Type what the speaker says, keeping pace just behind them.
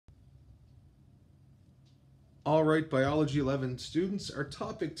All right, Biology 11 students, our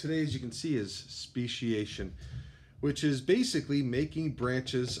topic today, as you can see, is speciation, which is basically making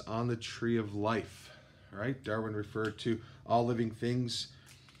branches on the tree of life. All right, Darwin referred to all living things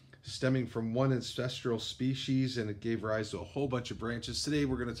stemming from one ancestral species, and it gave rise to a whole bunch of branches. Today,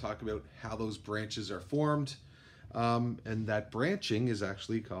 we're going to talk about how those branches are formed, and that branching is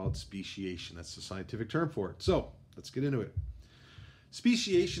actually called speciation. That's the scientific term for it. So let's get into it.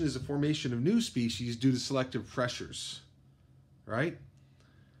 Speciation is the formation of new species due to selective pressures, right?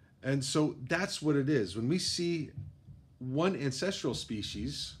 And so that's what it is. When we see one ancestral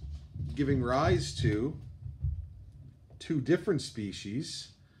species giving rise to two different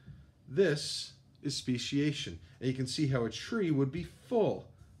species, this is speciation. And you can see how a tree would be full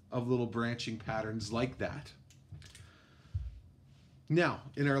of little branching patterns like that. Now,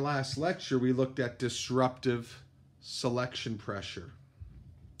 in our last lecture, we looked at disruptive selection pressure.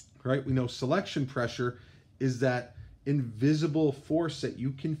 Right? We know selection pressure is that invisible force that you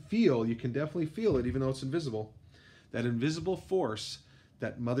can feel. You can definitely feel it even though it's invisible. That invisible force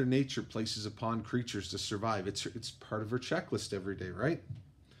that Mother Nature places upon creatures to survive. It's part of her checklist every day, right?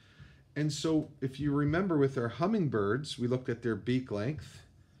 And so if you remember with our hummingbirds, we looked at their beak length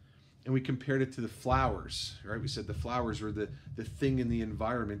and we compared it to the flowers, right? We said the flowers were the thing in the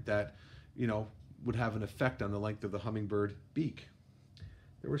environment that, would have an effect on the length of the hummingbird beak.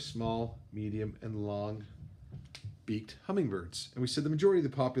 There were small, medium, and long-beaked hummingbirds. And we said the majority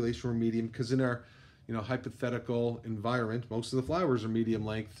of the population were medium because in our hypothetical environment, most of the flowers are medium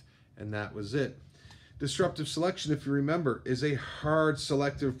length, and that was it. Disruptive selection, if you remember, is a hard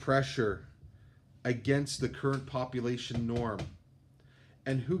selective pressure against the current population norm.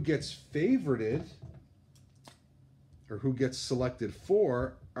 And who gets favorited, or who gets selected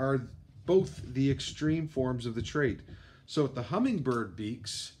for, are both the extreme forms of the trait. So with the hummingbird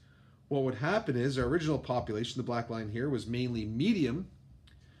beaks, what would happen is our original population, the black line here, was mainly medium.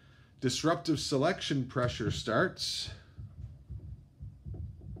 Disruptive selection pressure starts.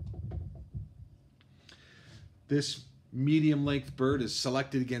 This medium-length bird is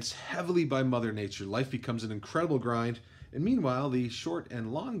selected against heavily by Mother Nature. Life becomes an incredible grind, and meanwhile, the short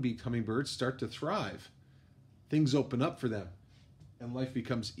and long-beaked hummingbirds start to thrive. Things open up for them, and life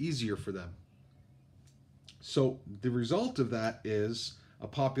becomes easier for them. So the result of that is a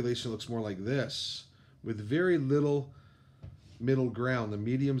population that looks more like this, with very little middle ground. The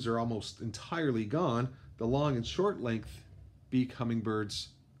mediums are almost entirely gone. The long and short length beak hummingbirds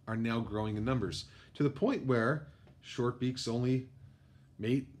are now growing in numbers, to the point where short beaks only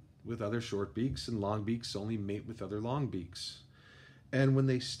mate with other short beaks and long beaks only mate with other long beaks. And when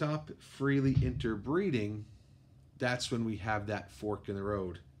they stop freely interbreeding, that's when we have that fork in the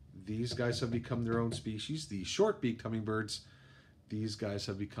road. These guys have become their own species, the short-beaked hummingbirds. These guys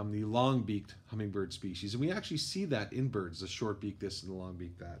have become the long-beaked hummingbird species. And we actually see that in birds, the short-beak this and the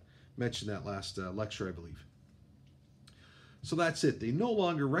long-beak that. Mentioned that last lecture, I believe. So that's it. They no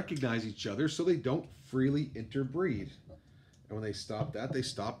longer recognize each other, so they don't freely interbreed. And when they stop that, they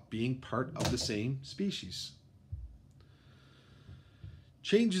stop being part of the same species.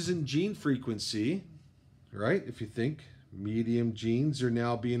 Changes in gene frequency, right? If you think, medium genes are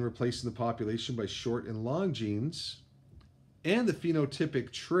now being replaced in the population by short and long genes. And the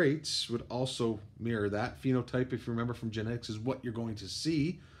phenotypic traits would also mirror that. Phenotype, if you remember from genetics, is what you're going to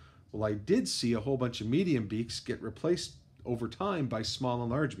see. Well, I did see a whole bunch of medium beaks get replaced over time by small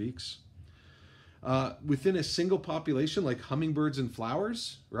and large beaks. Within a single population, like hummingbirds and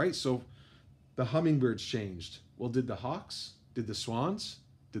flowers, right? So the hummingbirds changed. Well, did the hawks? Did the swans?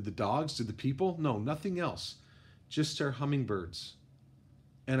 Did the dogs? Did the people? No, nothing else. Just our hummingbirds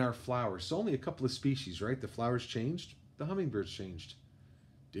and our flowers. So only a couple of species, right? The flowers changed, the hummingbirds changed.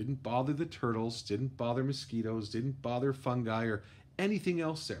 Didn't bother the turtles, didn't bother mosquitoes, didn't bother fungi or anything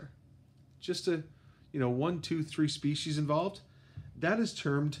else there. Just a, 1, 2, 3 species involved. That is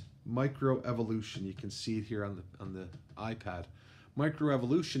termed microevolution. You can see it here on the iPad.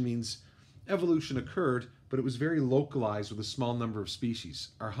 Microevolution means evolution occurred, but it was very localized with a small number of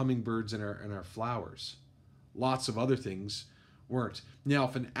species. Our hummingbirds and our flowers. Lots of other things weren't. Now,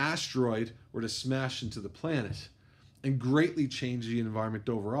 if an asteroid were to smash into the planet and greatly change the environment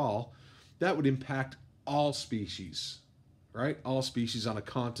overall, that would impact all species, right? All species on a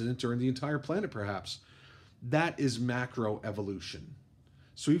continent or in the entire planet, perhaps. That is macroevolution.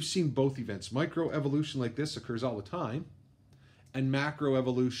 So we've seen both events. Microevolution like this occurs all the time, and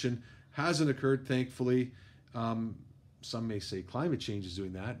macroevolution hasn't occurred, thankfully. Some may say climate change is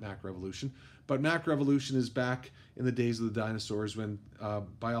doing that, macroevolution. But macroevolution is back in the days of the dinosaurs when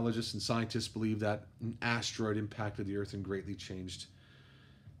biologists and scientists believed that an asteroid impacted the Earth and greatly changed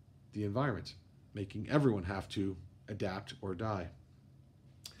the environment. making everyone have to adapt or die.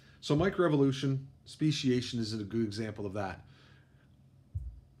 So microevolution, speciation is a good example of that.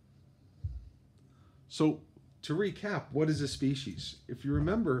 So to recap, what is a species? If you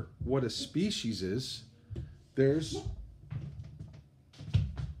remember what a species is, there's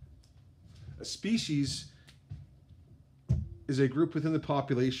a species is a group within the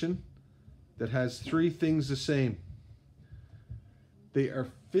population that has three things the same. They are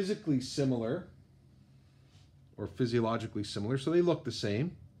physically similar or physiologically similar, so they look the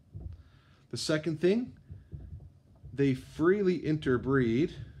same. The second thing, they freely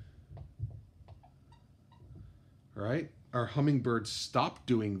interbreed. All right? Our hummingbirds stopped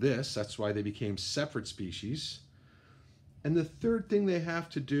doing this. That's why they became separate species. And the third thing they have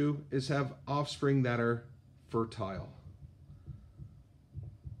to do is have offspring that are fertile.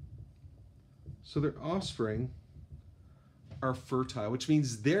 So their offspring are fertile, which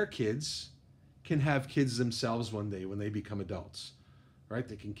means their kids can have kids themselves one day when they become adults, right?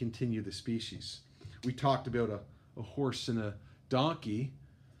 They can continue the species. We talked about a horse and a donkey.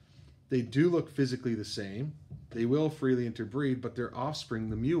 They do look physically the same. They will freely interbreed, but their offspring,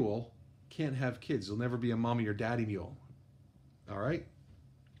 the mule, can't have kids. They'll never be a mommy or daddy mule. All right?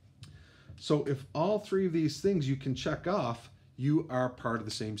 So if all three of these things you can check off, you are part of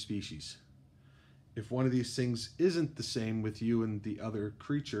the same species. If one of these things isn't the same with you and the other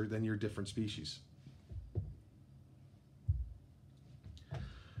creature, then you're different species.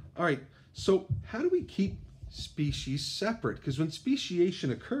 All right, so how do we keep species separate? Because when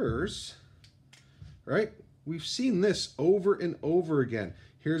speciation occurs, right, we've seen this over and over again.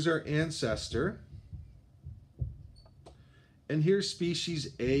 Here's our ancestor, and here's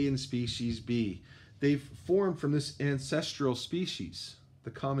species A and species B. They've formed from this ancestral species,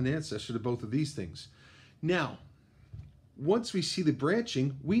 the common ancestor to both of these things. Now, once we see the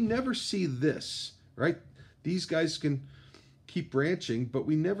branching, we never see this, right? These guys can keep branching, but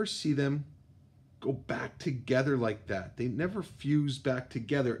we never see them go back together like that. They never fuse back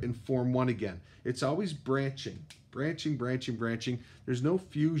together and form one again. It's always branching, branching, branching, branching. There's no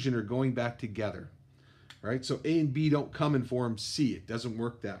fusion or going back together, right? So A and B don't come and form C. It doesn't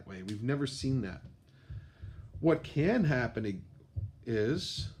work that way. We've never seen that. What can happen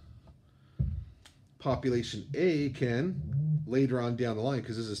is population A can, later on down the line,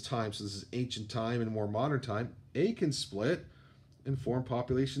 because this is time, so this is ancient time and more modern time, A can split and form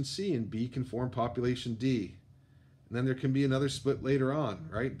population C, and B can form population D. And then there can be another split later on,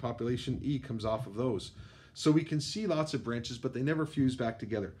 right? Population E comes off of those. So we can see lots of branches, but they never fuse back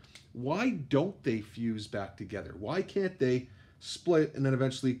together. Why don't they fuse back together? Why can't they split and then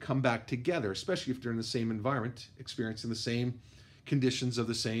eventually come back together, especially if they're in the same environment, experiencing the same conditions of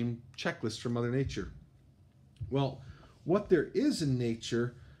the same checklist from Mother Nature? Well, what there is in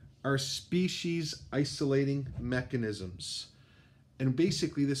nature are species isolating mechanisms. And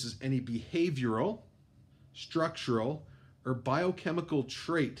basically this is any behavioral, structural, or biochemical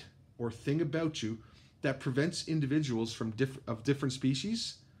trait or thing about you that prevents individuals from different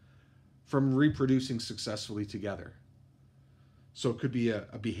species from reproducing successfully together. So it could be a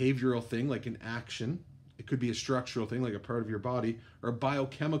behavioral thing like an action. It could be a structural thing like a part of your body, or a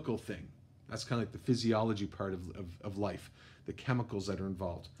biochemical thing. That's kind of like the physiology part of life, the chemicals that are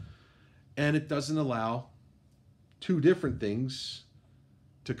involved. And it doesn't allow two different things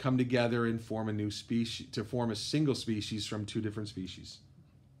to come together and form a new species, to form a single species from two different species.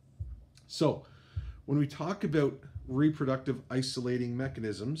 So when we talk about reproductive isolating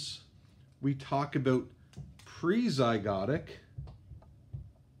mechanisms, we talk about prezygotic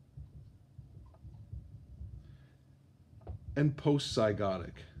and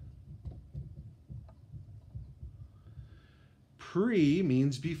postzygotic. Pre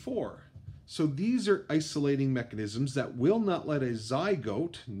means before. So these are isolating mechanisms that will not let a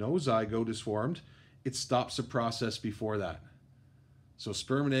zygote, no zygote is formed, it stops the process before that. So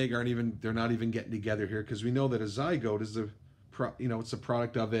sperm and egg they're not even getting together here, because we know that a zygote is it's a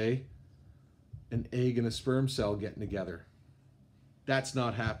product of an egg and a sperm cell getting together. That's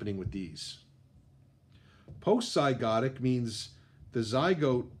not happening with these. Postzygotic means the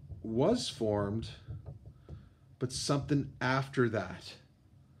zygote was formed, but something after that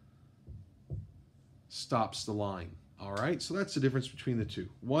stops the line. All right, so that's the difference between the two.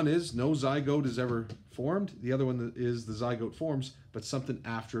 One is no zygote is ever formed. The other one is the zygote forms, but something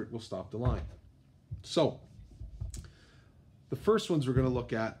after it will stop the line. So the first ones we're going to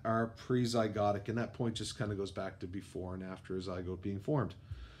look at are prezygotic, and that point just kind of goes back to before and after a zygote being formed.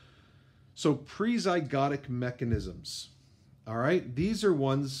 So prezygotic mechanisms. All right, these are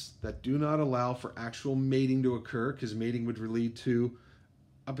ones that do not allow for actual mating to occur, because mating would lead to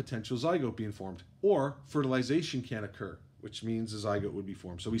a potential zygote being formed, or fertilization can occur, which means a zygote would be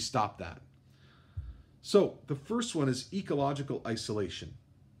formed. So we stop that. So the first one is ecological isolation,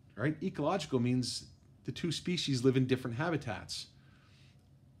 right? Ecological means the two species live in different habitats.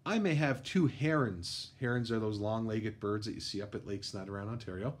 I may have two herons. Herons are those long-legged birds that you see up at lakes not around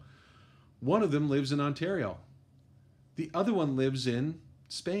Ontario. One of them lives in Ontario. The other one lives in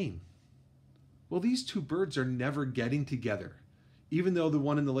Spain. Well, these two birds are never getting together, even though the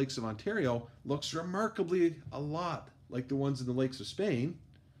one in the lakes of Ontario looks remarkably a lot like the ones in the lakes of Spain.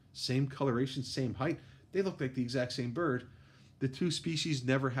 Same coloration, same height. They look like the exact same bird. The two species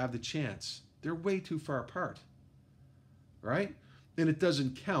never have the chance. They're way too far apart, right? And it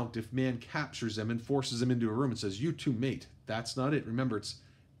doesn't count if man captures them and forces them into a room and says, you two mate. That's not it. Remember, it's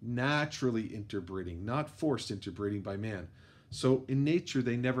naturally interbreeding, not forced interbreeding by man. So in nature,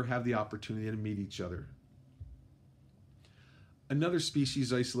 they never have the opportunity to meet each other. Another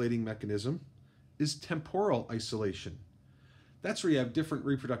species isolating mechanism is temporal isolation. That's where you have different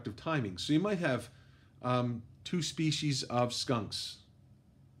reproductive timings. So you might have two species of skunks,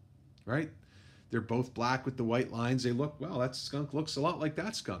 right? They're both black with the white lines. They look, well, that skunk looks a lot like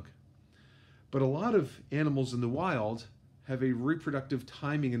that skunk. But a lot of animals in the wild have a reproductive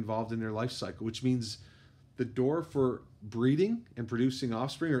timing involved in their life cycle, which means the door for breeding and producing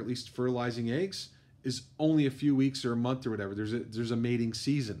offspring, or at least fertilizing eggs, is only a few weeks or a month or whatever. There's a mating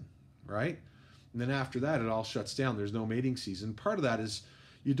season, right? And then after that, it all shuts down. There's no mating season. Part of that is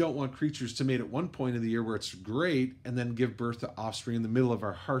you don't want creatures to mate at one point of the year where it's great and then give birth to offspring in the middle of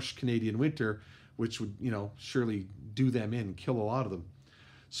our harsh Canadian winter, which would, surely do them in, kill a lot of them.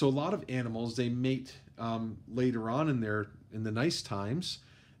 So a lot of animals, they mate later on in the nice times,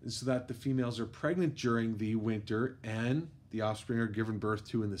 so that the females are pregnant during the winter and the offspring are given birth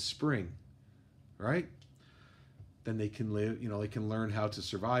to in the spring, right? Then they can live, they can learn how to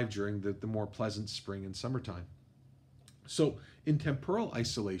survive during the more pleasant spring and summertime. So in temporal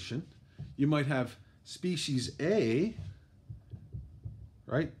isolation, you might have species A,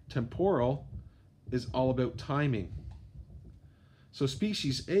 right? Temporal is all about timing. So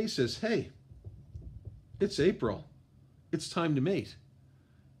species A says, hey, it's April. It's time to mate.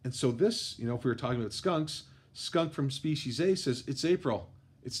 And so this, if we were talking about skunks, skunk from species A says, it's April.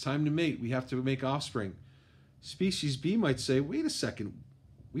 It's time to mate. We have to make offspring. Species B might say, wait a second.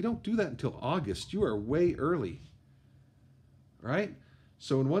 We don't do that until August. You are way early. Right?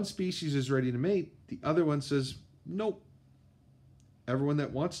 So when one species is ready to mate, the other one says, nope. Everyone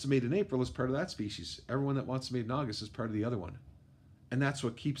that wants to mate in April is part of that species. Everyone that wants to mate in August is part of the other one. And that's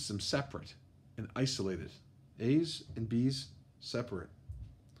what keeps them separate and isolated. A's and B's separate.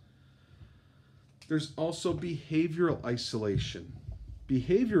 There's also behavioral isolation.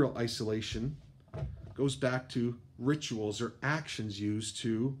 Behavioral isolation goes back to rituals or actions used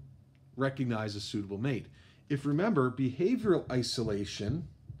to recognize a suitable mate. If remember, behavioral isolation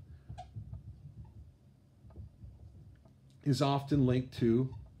is often linked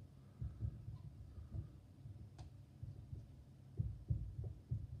to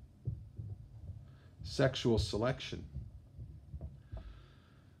sexual selection.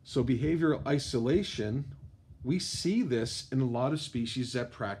 So behavioral isolation, we see this in a lot of species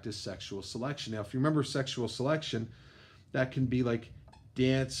that practice sexual selection. Now, if you remember sexual selection, that can be like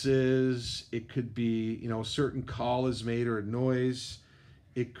dances, it could be, a certain call is made or a noise.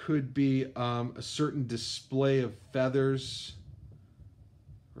 It could be a certain display of feathers,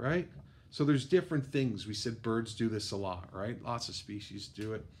 right? So there's different things. We said birds do this a lot, right? Lots of species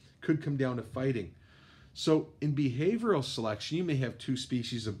do it. Could come down to fighting. So in behavioral selection, you may have two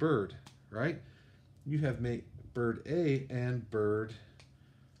species of bird, right? You have bird A and bird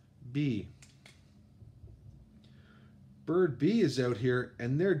B. Bird B is out here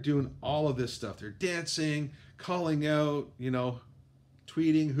and they're doing all of this stuff. They're dancing, calling out,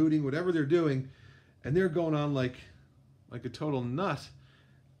 tweeting, hooting, whatever they're doing, and they're going on like a total nut.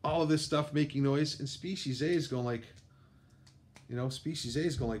 All of this stuff making noise, and species A is going like,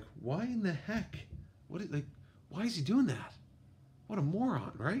 why in the heck? Why is he doing that? What a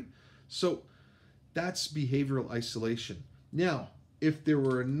moron, right? So that's behavioral isolation. Now, if there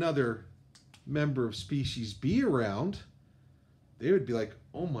were another member of species B around, they would be like,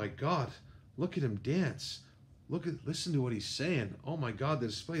 oh my God, look at him dance. Listen to what he's saying. Oh my God, the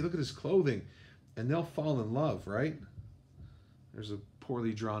display, look at his clothing. And they'll fall in love, right? There's a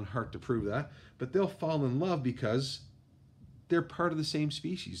poorly drawn heart to prove that. But they'll fall in love because they're part of the same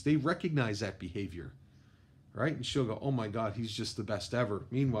species. They recognize that behavior, right? And she'll go, oh my God, he's just the best ever.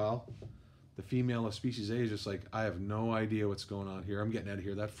 Meanwhile, the female of species A is just like, I have no idea what's going on here. I'm getting out of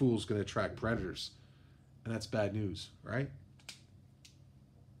here. That fool's going to attract predators. And that's bad news, right?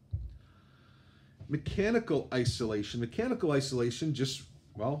 Mechanical isolation. Mechanical isolation just,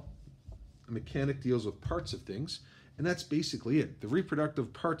 well, a mechanic deals with parts of things, and that's basically it. The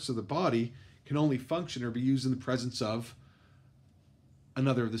reproductive parts of the body can only function or be used in the presence of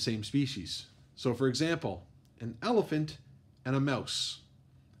another of the same species. So for example, an elephant and a mouse,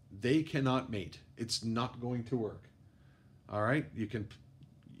 they cannot mate. It's not going to work. All right,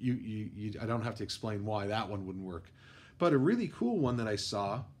 I don't have to explain why that one wouldn't work. But a really cool one that I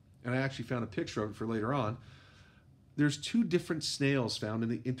saw, and I actually found a picture of it for later on, there's two different snails found in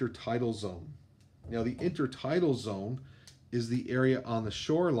the intertidal zone. Now the intertidal zone is the area on the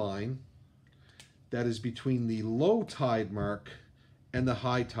shoreline that is between the low tide mark and the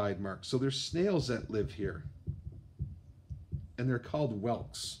high tide mark. So there's snails that live here, and they're called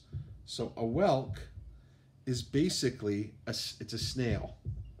whelks. So a whelk is basically it's a snail.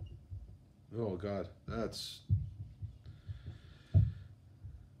 Oh God, it's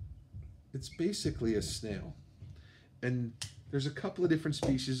basically a snail. And there's a couple of different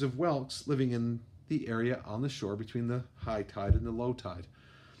species of whelks living in the area on the shore between the high tide and the low tide.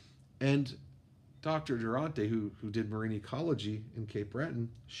 And Dr. Durante, who did marine ecology in Cape Breton,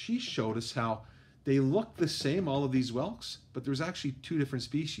 she showed us how they look the same, all of these whelks, but there's actually two different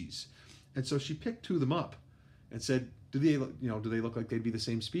species. And so she picked two of them up and said, do they look like they'd be the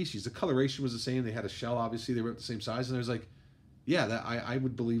same species? The coloration was the same. They had a shell, obviously. They were the same size. And I was like, yeah, I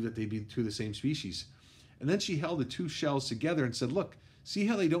would believe that they'd be two of the same species. And then she held the two shells together and said, look, see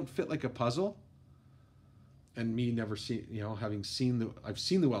how they don't fit like a puzzle? And me never see, I've seen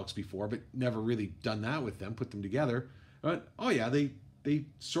the whelks before, but never really done that with them, put them together. But, oh yeah, they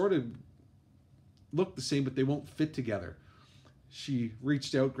sort of look the same, but they won't fit together. She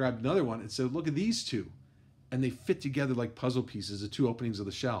reached out, grabbed another one, and said, look at these two. And they fit together like puzzle pieces, the two openings of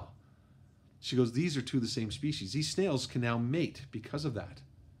the shell. She goes, these are two of the same species. These snails can now mate because of that.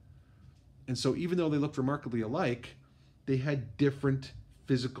 And so even though they looked remarkably alike, they had different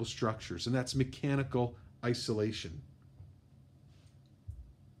physical structures, and that's mechanical isolation.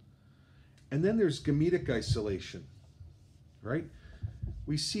 And then there's gametic isolation, right?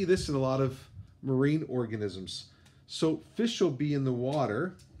 We see this in a lot of marine organisms. So fish will be in the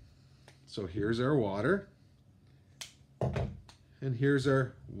water. So here's our water. And here's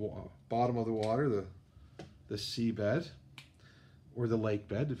our bottom of the water, the seabed or the lake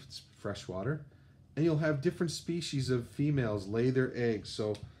bed if it's freshwater. And you'll have different species of females lay their eggs.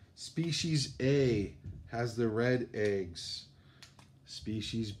 So species A has the red eggs.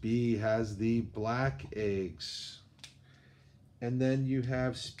 Species B has the black eggs. And then you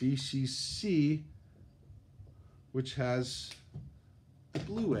have species C, which has the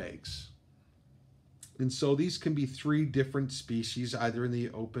blue eggs. And so these can be three different species, either in the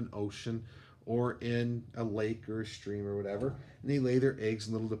open ocean or in a lake or a stream or whatever. And they lay their eggs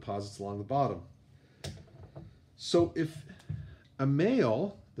in little deposits along the bottom. So if a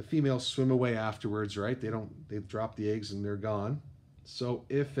male, the females swim away afterwards, right? They drop the eggs and they're gone. So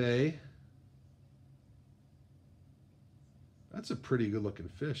if that's a pretty good looking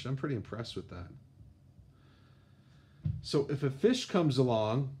fish. I'm pretty impressed with that. So if a fish comes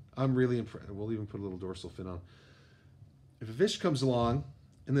along, I'm really impressed. We'll even put a little dorsal fin on. If a fish comes along,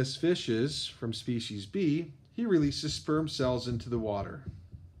 and this fish is from species B, he releases sperm cells into the water.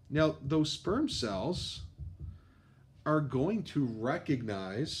 Now, those sperm cells are going to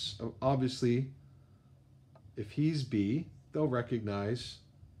recognize, obviously, if he's B, they'll recognize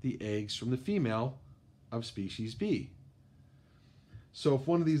the eggs from the female of species B. So if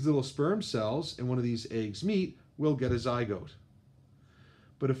one of these little sperm cells and one of these eggs meet, we'll get a zygote.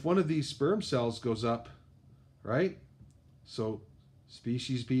 But if one of these sperm cells goes up, right? So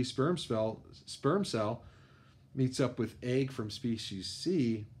species B sperm cell meets up with egg from species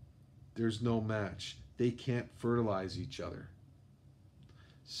C, there's no match. They can't fertilize each other.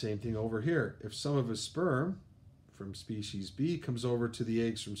 Same thing over here. If some of a sperm from species B comes over to the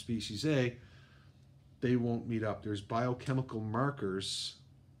eggs from species A, they won't meet up. There's biochemical markers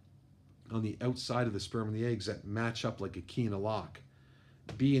on the outside of the sperm and the eggs that match up like a key in a lock.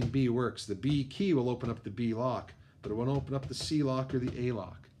 B and B works. The B key will open up the B lock, but it won't open up the C lock or the A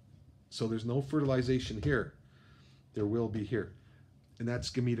lock. So there's no fertilization here. There will be here. And that's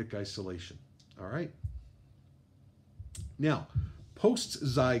gametic isolation. All right. Now,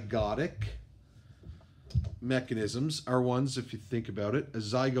 post-zygotic mechanisms are ones, if you think about it, a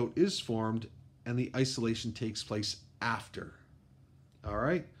zygote is formed and the isolation takes place after. All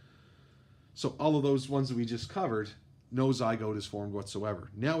right. So all of those ones that we just covered, no zygote is formed whatsoever.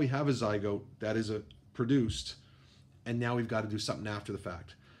 Now we have a zygote that is produced, and now we've got to do something after the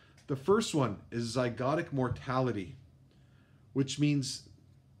fact. The first one is zygotic mortality, which means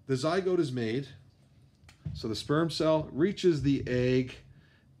the zygote is made, So the sperm cell reaches the egg,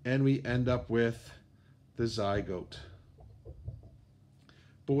 and we end up with the zygote.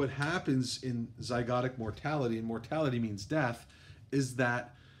 But what happens in zygotic mortality, and mortality means death, is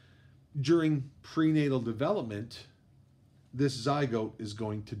that during prenatal development, this zygote is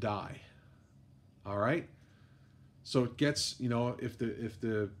going to die. All right? So it gets, if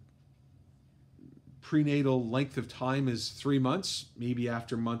the prenatal length of time is 3 months, maybe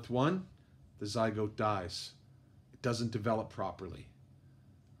after month 1, the zygote dies. It doesn't develop properly,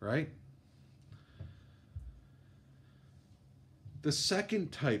 right? The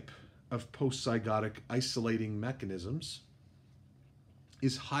second type of postzygotic isolating mechanisms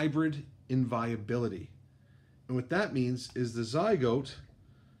is hybrid inviability. And what that means is the zygote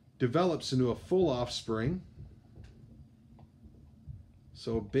develops into a full offspring.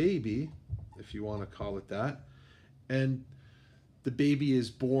 So a baby, if you want to call it that, and the baby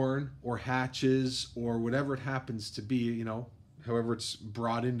is born or hatches or whatever it happens to be, however it's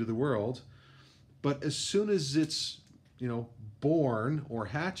brought into the world. But as soon as it's, born or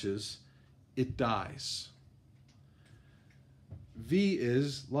hatches, it dies. V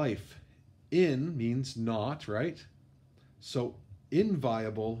is life. In means not, right? So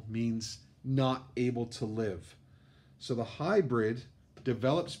inviable means not able to live. So the hybrid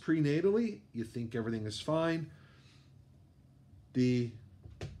develops prenatally. You think everything is fine. The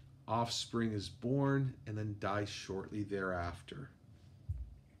offspring is born and then dies shortly thereafter.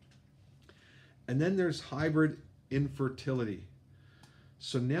 And then there's hybrid infertility.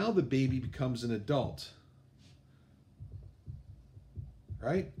 So now the baby becomes an adult,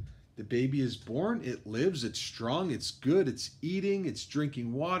 right? The baby is born, it lives, it's strong, it's good, it's eating, it's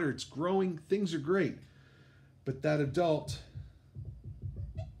drinking water, it's growing, things are great. But that adult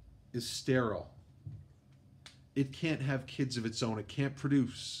is sterile. It can't have kids of its own. It can't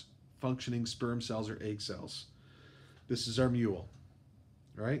produce functioning sperm cells or egg cells. This is our mule,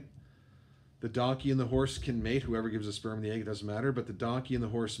 right? The donkey and the horse can mate. Whoever gives the sperm and the egg, it doesn't matter. But the donkey and the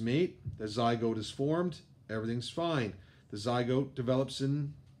horse mate. The zygote is formed. Everything's fine. The zygote develops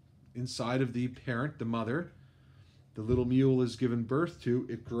inside of the parent, the mother. The little mule is given birth to.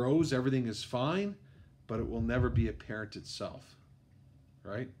 It grows. Everything is fine. But it will never be a parent itself,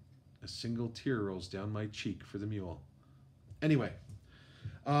 right? A single tear rolls down my cheek for the mule. Anyway,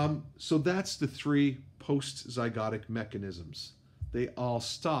 so that's the 3 post-zygotic mechanisms. They all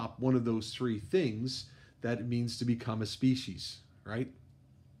stop one of those 3 things that it means to become a species, right?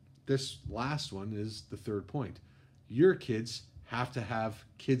 This last one is the 3rd point. Your kids have to have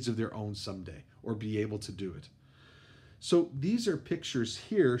kids of their own someday or be able to do it. So these are pictures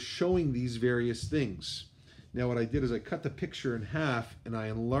here showing these various things. Now what I did is I cut the picture in half and I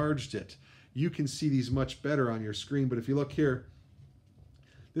enlarged it. You can see these much better on your screen, but if you look here,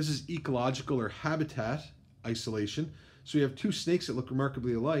 this is ecological or habitat isolation. So you have 2 snakes that look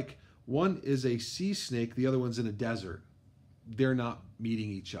remarkably alike. One is a sea snake, the other one's in a desert. They're not meeting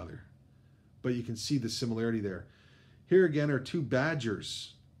each other, but you can see the similarity there. Here again are 2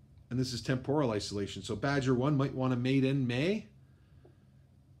 badgers, and this is temporal isolation. So badger 1 might want to mate in May.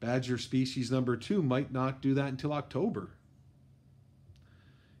 Badger species number 2 might not do that until October.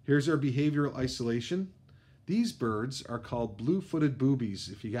 Here's our behavioral isolation. These birds are called blue-footed boobies.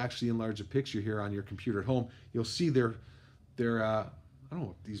 If you actually enlarge a picture here on your computer at home, you'll see they're I don't know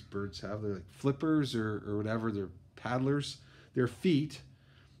what these birds have. They're like flippers or whatever. They're paddlers. Their feet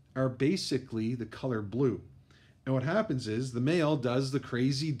are basically the color blue. And what happens is the male does the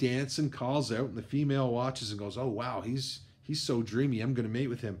crazy dance and calls out, and the female watches and goes, oh, wow, he's so dreamy. I'm going to mate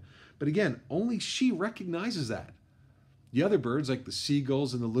with him. But again, only she recognizes that. The other birds, like the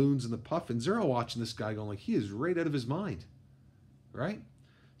seagulls and the loons and the puffins, they're all watching this guy going like, he is right out of his mind, right?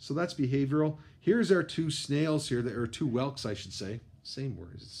 So that's behavioral. Here's our 2 snails here, or 2 whelks, I should say. Same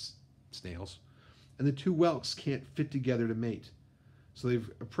word, it's snails. And the 2 whelks can't fit together to mate. So they've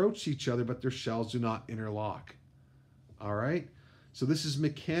approached each other, but their shells do not interlock. All right? So this is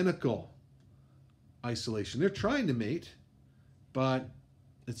mechanical isolation. They're trying to mate, but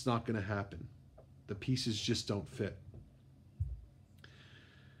it's not going to happen. The pieces just don't fit.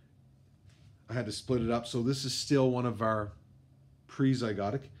 I had to split it up. So this is still one of our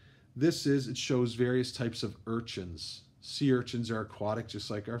pre-zygotic. It shows various types of urchins. Sea urchins are aquatic, just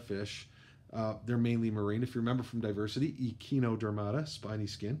like our fish. They're mainly marine. If you remember from diversity, echinodermata, spiny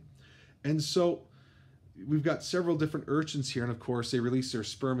skin. And so we've got several different urchins here, and of course they release their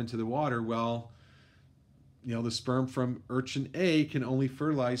sperm into the water. Well, the sperm from urchin A can only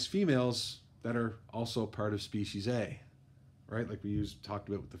fertilize females that are also part of species A, right? Like we talked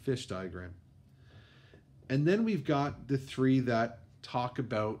about with the fish diagram. And then we've got the 3 that talk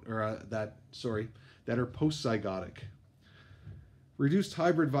about, or that are post-zygotic. Reduced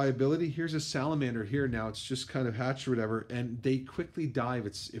hybrid viability. Here's a salamander here. Now it's just kind of hatched or whatever, and they quickly die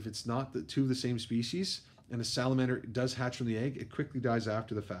if it's not the two of the same species, and a salamander does hatch from the egg, it quickly dies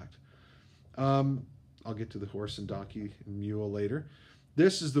after the fact. I'll get to the horse and donkey and mule later.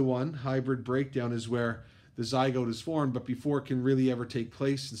 This is the one. Hybrid breakdown is where the zygote is formed, but before it can really ever take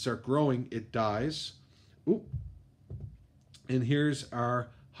place and start growing, it dies. Ooh. And here's our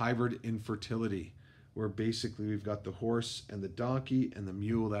hybrid infertility, where basically we've got the horse and the donkey, and the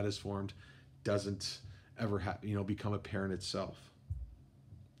mule that is formed doesn't ever become a parent itself.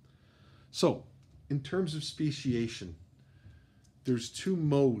 So in terms of speciation, there's two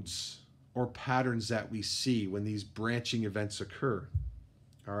modes or patterns that we see when these branching events occur.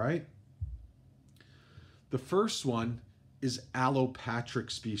 All right? The first one is allopathic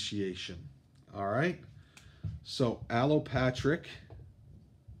speciation. All right? So allopathic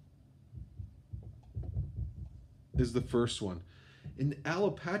is the first one. In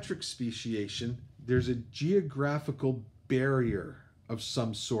allopathic speciation, there's a geographical barrier of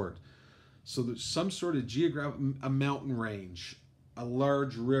some sort. So there's some sort of a mountain range, a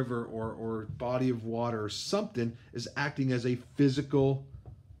large river or body of water or something is acting as a physical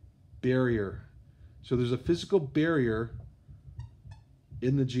barrier. So there's a physical barrier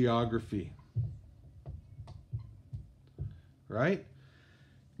in the geography. Right?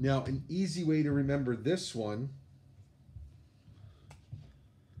 Now, an easy way to remember this one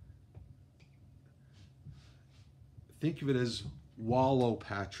think of it as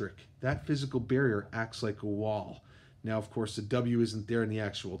allopathic. That physical barrier acts like a wall. Now, of course, the W isn't there in the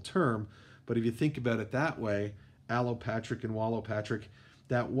actual term, but if you think about it that way, allopathic and allopathic,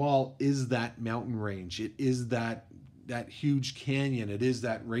 that wall is that mountain range. It is that huge canyon. It is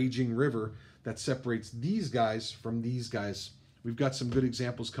that raging river that separates these guys from these guys. We've got some good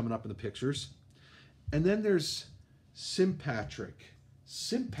examples coming up in the pictures. And then there's sympatric.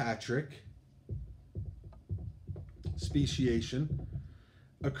 Sympatric speciation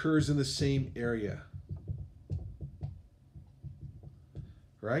occurs in the same area.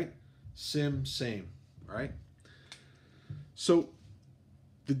 Right? Same, right? So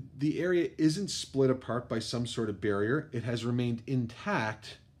the area isn't split apart by some sort of barrier. It has remained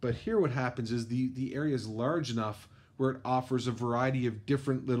intact, but here what happens is the area is large enough where it offers a variety of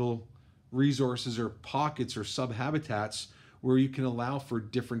different little resources or pockets or subhabitats where you can allow for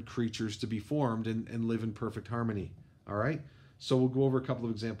different creatures to be formed and live in perfect harmony. All right? So we'll go over a couple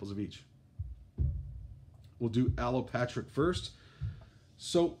of examples of each. We'll do allopathic first.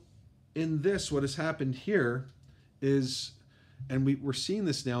 So in this, what has happened here is, and we're seeing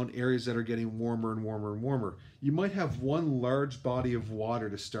this now in areas that are getting warmer and warmer and warmer. You might have one large body of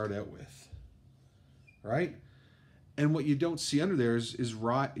water to start out with, right? And what you don't see under there is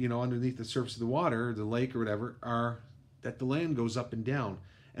underneath the surface of the water, the lake or whatever, that the land goes up and down.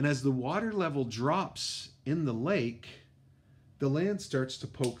 And as the water level drops in the lake, the land starts to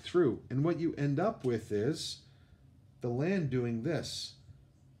poke through. And what you end up with is the land doing this.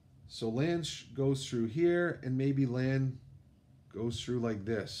 So land goes through here, and maybe land goes through like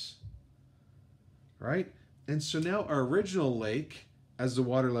this, right? And so now our original lake, as the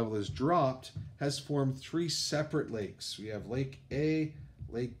water level has dropped, has formed three separate lakes. We have Lake A,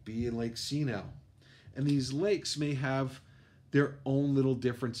 Lake B, and Lake C now. And these lakes may have their own little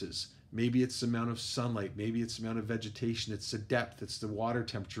differences. Maybe it's the amount of sunlight, maybe it's the amount of vegetation, it's the depth, it's the water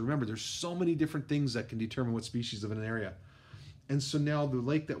temperature. Remember, there's so many different things that can determine what species live in an area. And so now the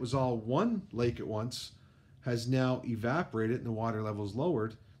lake that was all one lake at once has now evaporated and the water level is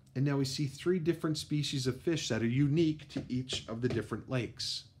lowered. And now we see three different species of fish that are unique to each of the different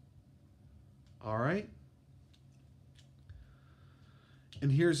lakes. All right?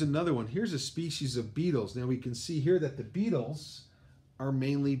 And here's another one. Here's a species of beetles. Now we can see here that the beetles are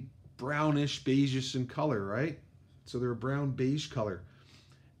mainly brownish, beigeish in color, right? So they're a brown beige color.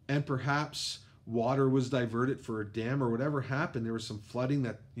 And perhaps water was diverted for a dam or whatever happened. There was some flooding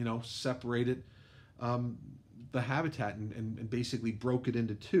that, separated the habitat and basically broke it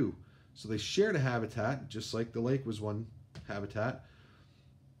into two. So they shared a habitat, just like the lake was one habitat.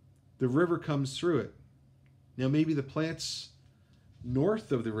 The river comes through it. Now maybe the plants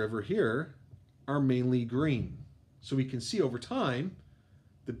north of the river here are mainly green. So we can see over time,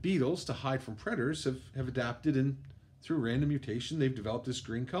 the beetles, to hide from predators, have adapted, and through random mutation, they've developed this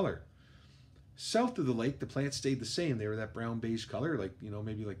green color. South of the lake, the plants stayed the same. They were that brown beige color, like,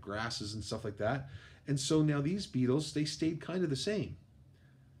 maybe like grasses and stuff like that. And so now these beetles, they stayed kind of the same.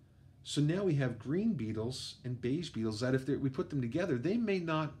 So now we have green beetles and beige beetles that if we put them together, they may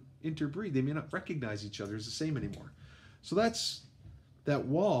not interbreed. They may not recognize each other as the same anymore. So that's that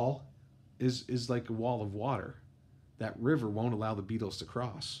wall is like a wall of water. That river won't allow the beetles to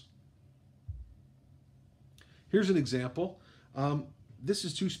cross. Here's an example. This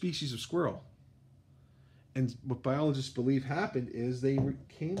is two species of squirrel. And what biologists believe happened is they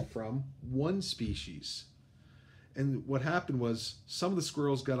came from one species. And what happened was some of the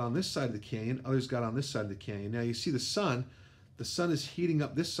squirrels got on this side of the canyon, others got on this side of the canyon. Now you see the sun is heating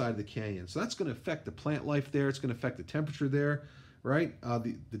up this side of the canyon. So that's going to affect the plant life there. It's going to affect the temperature there, right?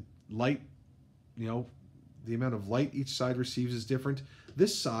 The light, the amount of light each side receives is different.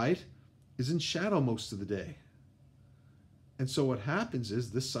 This side is in shadow most of the day. And so what happens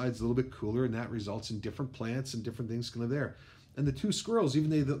is this side's a little bit cooler, and that results in different plants and different things can live there. And the two squirrels, even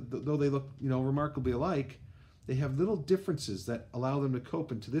though they look remarkably alike, they have little differences that allow them to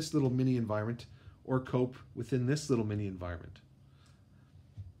cope into this little mini environment or cope within this little mini environment.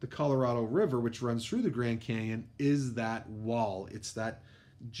 The Colorado River, which runs through the Grand Canyon, is that wall. It's that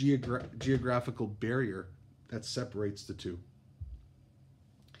geographical barrier that separates the two.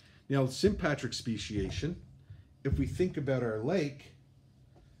 Now, sympatric speciation, if we think about our lake,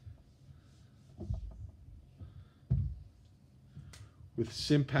 with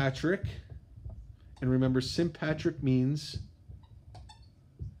sympatric, and remember sympatric means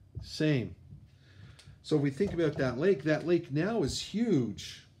same. So if we think about that lake now is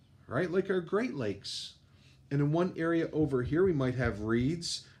huge, right? Like our Great Lakes. And in one area over here, we might have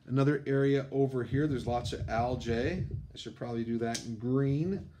reeds. Another area over here, there's lots of algae. I should probably do that in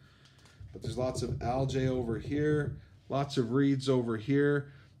green. But there's lots of algae over here, lots of reeds over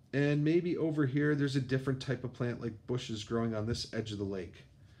here, and maybe over here there's a different type of plant like bushes growing on this edge of the lake,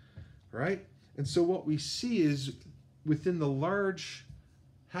 right? And so what we see is within the large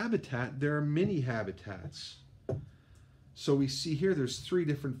habitat, there are mini habitats. So we see here there's three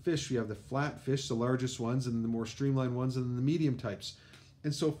different fish. We have the flat fish, the largest ones, and the more streamlined ones, and then the medium types.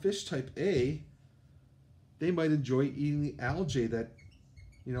 And so fish type A, they might enjoy eating the algae that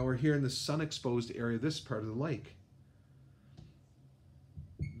are here in the sun-exposed area of this part of the lake.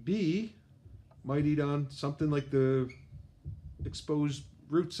 B might eat on something like the exposed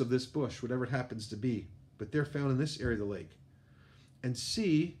roots of this bush, whatever it happens to be, but they're found in this area of the lake. And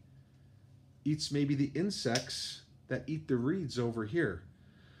C eats maybe the insects that eat the reeds over here.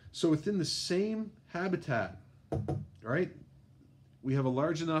 So within the same habitat, right, we have a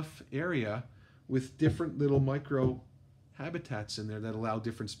large enough area with different little micro habitats in there that allow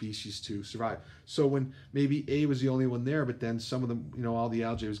different species to survive. So when maybe A was the only one there, but then some of them, all the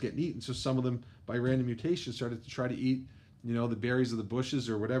algae was getting eaten, so some of them by random mutation started to try to eat, the berries of the bushes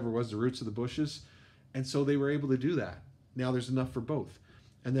or whatever it was, the roots of the bushes, and so they were able to do that. Now there's enough for both.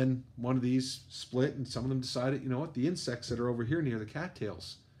 And then one of these split, and some of them decided, the insects that are over here near the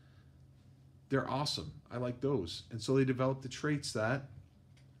cattails, they're awesome. I like those. And so they developed the traits that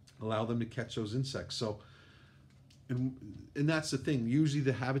allow them to catch those insects. So and that's the thing. Usually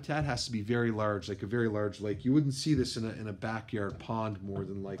the habitat has to be very large, like a very large lake. You wouldn't see this in a backyard pond more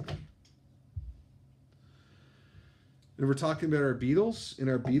than likely. And we're talking about our beetles. In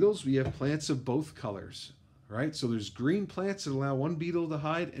our beetles, we have plants of both colors, right? So there's green plants that allow one beetle to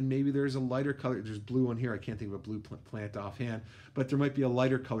hide, and maybe there's a lighter color. There's blue on here. I can't think of a blue plant offhand, but there might be a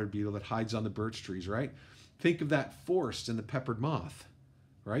lighter colored beetle that hides on the birch trees, right? Think of that forest and the peppered moth,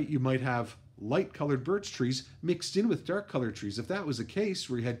 right? You might have light colored birch trees mixed in with dark colored trees. If that was the case,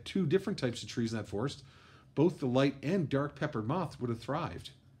 where you had two different types of trees in that forest, both the light and dark peppered moth would have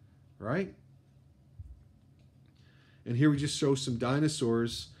thrived, right? And here we just show some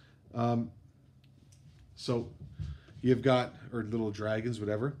dinosaurs. So you've got, or little dragons,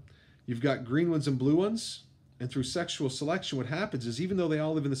 whatever. You've got green ones and blue ones. And through sexual selection, what happens is even though they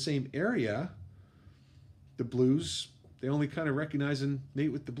all live in the same area, the blues, they only kind of recognize and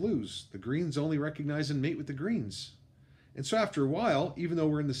mate with the blues. The greens only recognize and mate with the greens. And so after a while, even though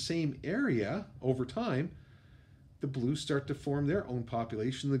we're in the same area over time, the blues start to form their own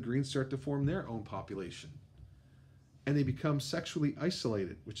population, the greens start to form their own population. And they become sexually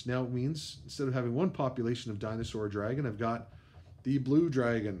isolated, which now means instead of having one population of dinosaur or dragon, I've got the blue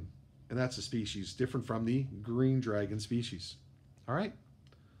dragon. And that's a species different from the green dragon species. All right?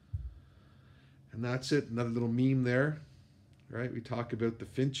 And that's it. Another little meme there. Right? We talk about the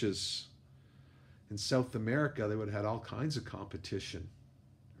finches. In South America, they would have had all kinds of competition.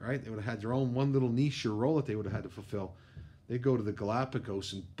 Right? They would have had their own one little niche or role that they would have had to fulfill. They go to the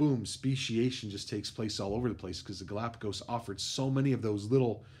Galapagos and boom, speciation just takes place all over the place because the Galapagos offered so many of those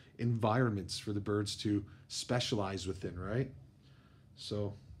little environments for the birds to specialize within, right?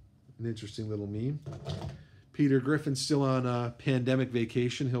 So, an interesting little meme. Peter Griffin's still on a pandemic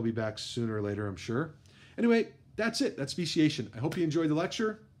vacation. He'll be back sooner or later, I'm sure. Anyway, that's it. That's speciation. I hope you enjoyed the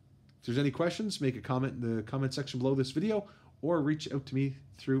lecture. If there's any questions, make a comment in the comment section below this video or reach out to me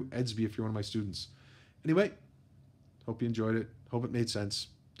through Edsby if you're one of my students. Anyway, hope you enjoyed it. Hope it made sense.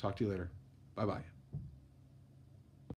 Talk to you later. Bye-bye.